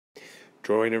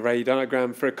Drawing a ray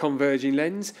diagram for a converging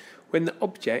lens when the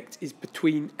object is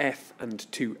between F and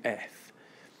 2F.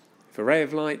 If a ray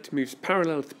of light moves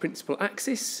parallel to the principal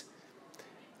axis,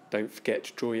 don't forget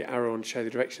to draw your arrow on to show the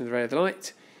direction of the ray of the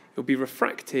light, it will be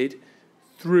refracted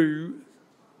through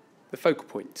the focal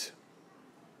point.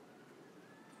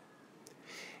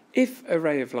 If a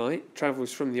ray of light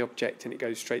travels from the object and it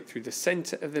goes straight through the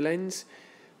centre of the lens,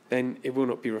 then it will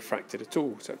not be refracted at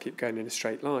all, so it'll keep going in a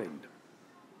straight line.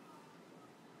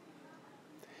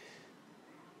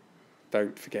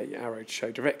 Don't forget your arrow to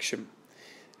show direction.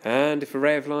 And if a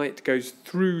ray of light goes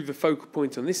through the focal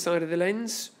point on this side of the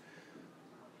lens,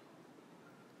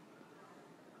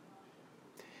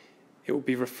 it will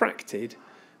be refracted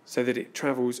so that it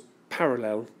travels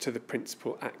parallel to the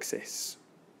principal axis.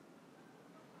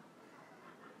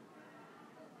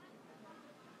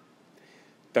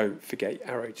 Don't forget your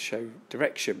arrow to show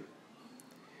direction.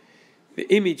 The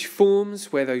image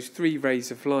forms where those three rays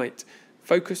of light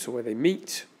focus or where they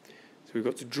meet. So we've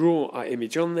got to draw our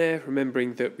image on there,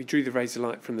 remembering that we drew the rays of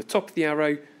light from the top of the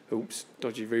arrow. Oops,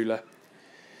 dodgy ruler.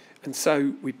 And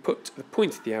so we put the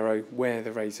point of the arrow where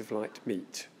the rays of light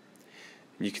meet.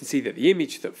 And you can see that the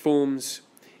image that forms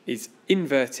is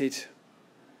inverted,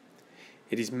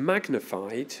 it is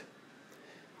magnified,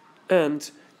 and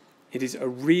it is a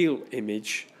real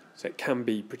image, so it can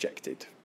be projected.